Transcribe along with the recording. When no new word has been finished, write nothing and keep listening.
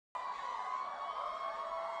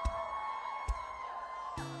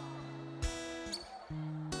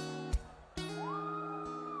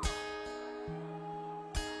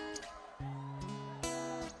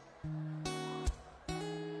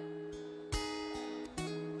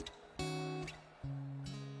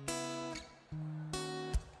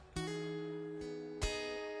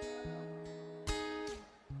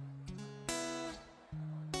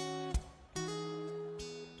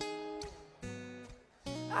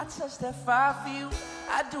I touch that fire for you.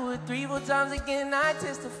 I do it 3, 4 times again, I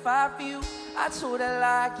testify for you. I told that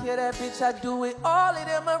lie, I kill that bitch, I do it. All of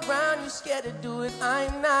them around, you scared to do it,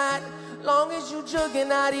 I'm not. Long as you jugging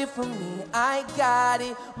out here for me, I got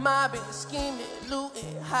it. Mobbing, scheming,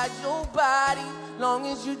 looting, hide your body. Long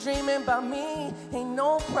as you dreaming about me, ain't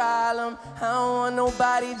no problem. I don't want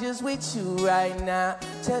nobody just with you right now.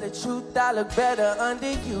 Tell the truth, I look better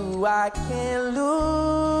under you. I can't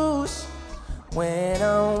lose when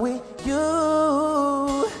I'm with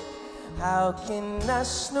you. How can I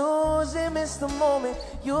snooze and miss the moment?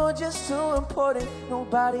 You're just too important.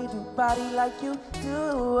 Nobody do body like you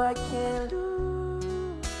do. I can't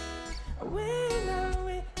lose when I'm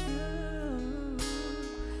with you.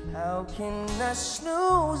 How can I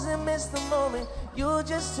snooze and miss the moment? You're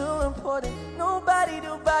just too important. Nobody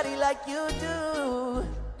do body like you do.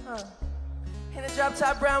 In a drop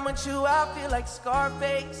top brown with you, I feel like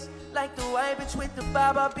Scarface. Like the white bitch with the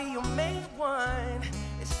bob, I'll be your main one.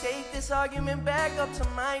 Let's take this argument back up to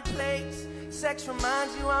my place. Sex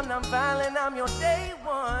reminds you I'm not violent, I'm your day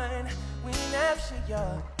one. We ain't have shit,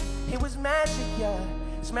 yeah. It was magic, yeah.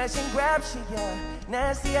 Smash and grab shit, yeah.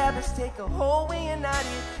 Nasty habits take a hold when you're not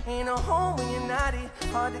it. Ain't a home when you're not it.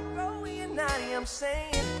 Hard to grow when you're not it. I'm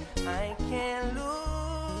saying I can't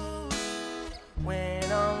lose when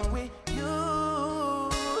I'm with you.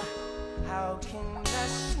 How can I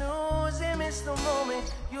snooze and miss the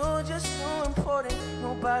moment? You're just too important.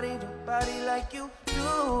 Nobody do body like you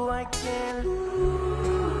do. I can't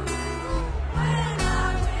lose.